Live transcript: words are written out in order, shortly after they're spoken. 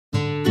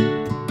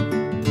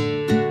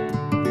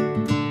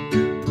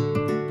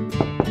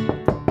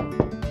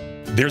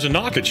There's a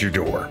knock at your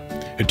door.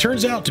 It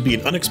turns out to be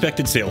an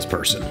unexpected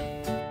salesperson.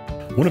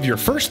 One of your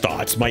first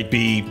thoughts might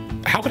be,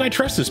 how can I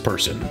trust this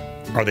person?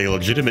 Are they a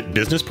legitimate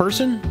business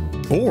person?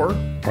 Or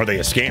are they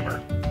a scammer?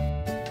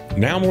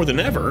 Now more than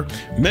ever,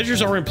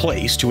 measures are in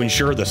place to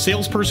ensure the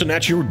salesperson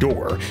at your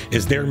door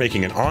is there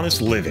making an honest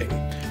living,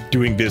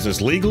 doing business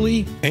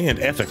legally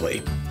and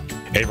ethically.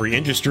 Every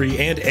industry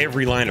and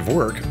every line of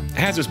work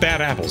has its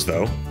bad apples,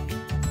 though.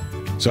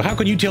 So how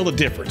can you tell the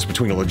difference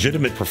between a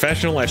legitimate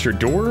professional at your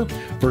door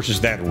versus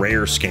that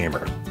rare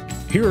scammer?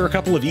 Here are a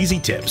couple of easy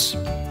tips.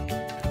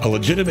 A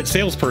legitimate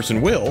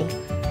salesperson will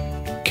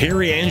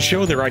carry and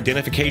show their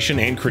identification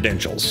and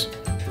credentials.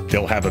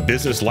 They'll have a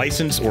business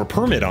license or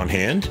permit on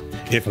hand,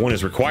 if one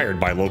is required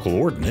by local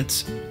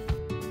ordinance.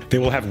 They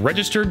will have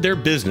registered their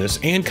business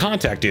and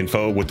contact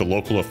info with the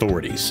local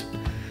authorities.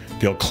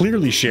 They'll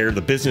clearly share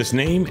the business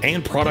name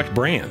and product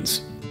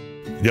brands.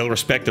 They'll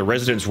respect the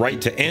resident's right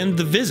to end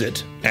the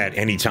visit at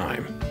any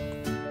time.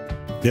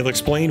 They'll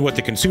explain what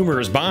the consumer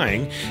is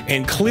buying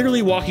and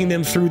clearly walking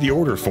them through the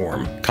order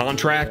form,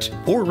 contract,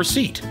 or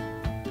receipt.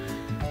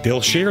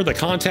 They'll share the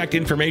contact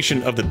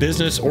information of the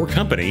business or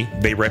company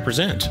they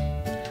represent.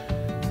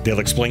 They'll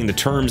explain the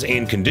terms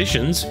and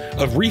conditions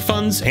of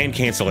refunds and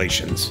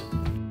cancellations.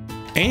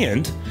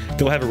 And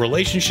they'll have a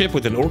relationship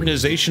with an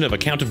organization of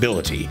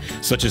accountability,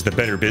 such as the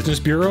Better Business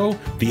Bureau,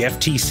 the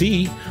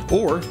FTC,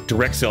 or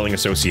Direct Selling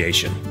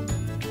Association.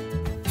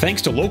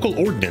 Thanks to local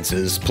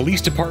ordinances, police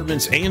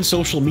departments, and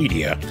social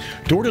media,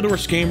 door-to-door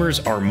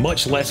scammers are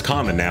much less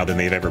common now than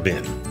they've ever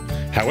been.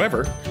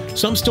 However,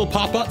 some still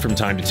pop up from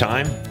time to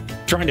time,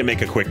 trying to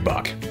make a quick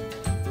buck.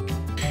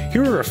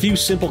 Here are a few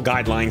simple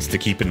guidelines to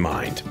keep in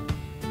mind.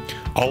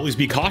 Always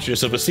be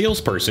cautious of a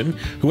salesperson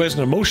who has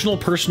an emotional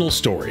personal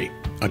story,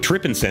 a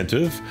trip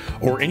incentive,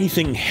 or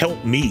anything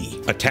 "help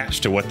me"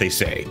 attached to what they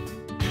say.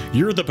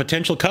 You're the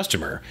potential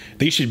customer.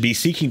 They should be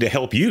seeking to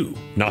help you,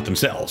 not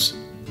themselves.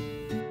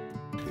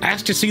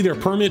 Ask to see their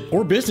permit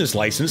or business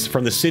license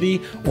from the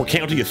city or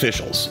county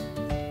officials.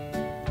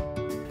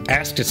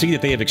 Ask to see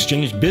that they have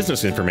exchanged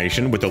business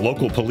information with the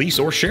local police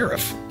or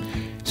sheriff.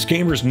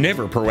 Scammers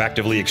never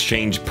proactively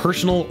exchange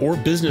personal or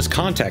business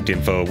contact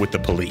info with the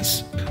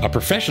police. A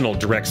professional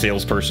direct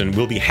salesperson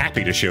will be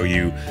happy to show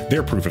you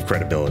their proof of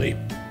credibility.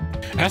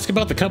 Ask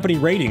about the company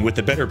rating with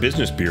the Better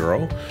Business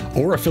Bureau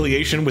or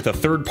affiliation with a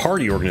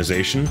third-party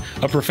organization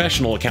of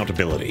professional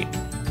accountability.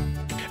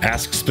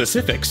 Ask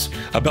specifics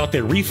about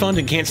their refund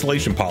and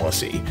cancellation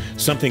policy,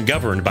 something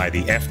governed by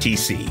the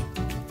FTC.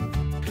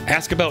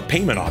 Ask about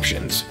payment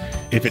options.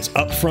 If it's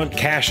upfront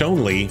cash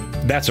only,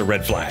 that's a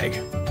red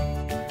flag.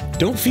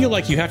 Don't feel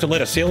like you have to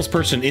let a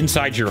salesperson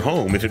inside your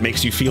home if it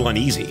makes you feel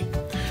uneasy.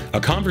 A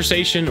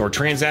conversation or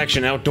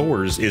transaction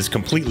outdoors is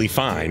completely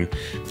fine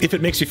if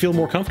it makes you feel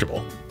more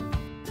comfortable.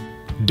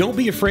 Don't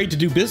be afraid to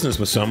do business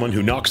with someone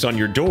who knocks on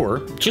your door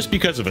just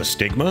because of a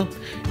stigma,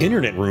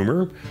 internet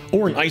rumor,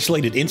 or an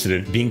isolated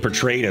incident being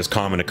portrayed as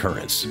common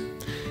occurrence.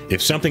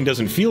 If something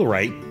doesn't feel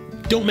right,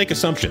 don't make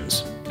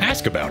assumptions.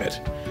 Ask about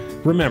it.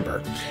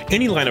 Remember,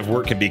 any line of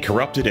work can be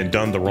corrupted and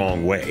done the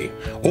wrong way,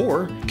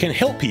 or can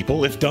help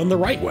people if done the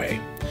right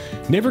way.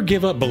 Never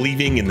give up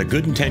believing in the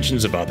good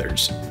intentions of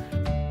others.